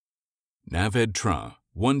Navedtra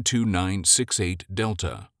 12968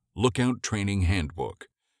 Delta Lookout Training Handbook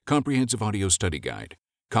Comprehensive Audio Study Guide.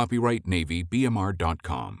 Copyright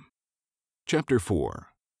NavyBMR.com. Chapter 4.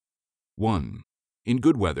 1. In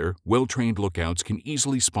good weather, well-trained lookouts can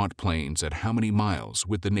easily spot planes at how many miles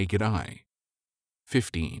with the naked eye?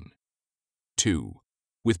 15. 2.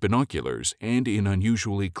 With binoculars and in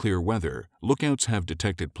unusually clear weather, lookouts have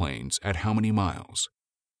detected planes at how many miles?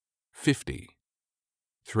 50.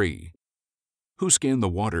 3. Who scan the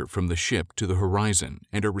water from the ship to the horizon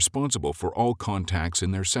and are responsible for all contacts in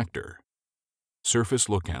their sector? Surface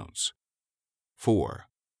lookouts. 4.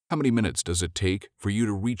 How many minutes does it take for you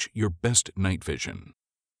to reach your best night vision?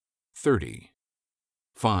 30.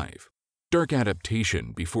 5. Dark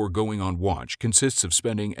adaptation before going on watch consists of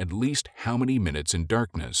spending at least how many minutes in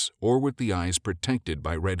darkness or with the eyes protected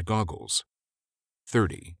by red goggles?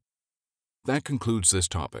 30. That concludes this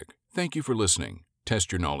topic. Thank you for listening.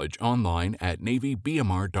 Test your knowledge online at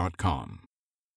NavyBMR.com.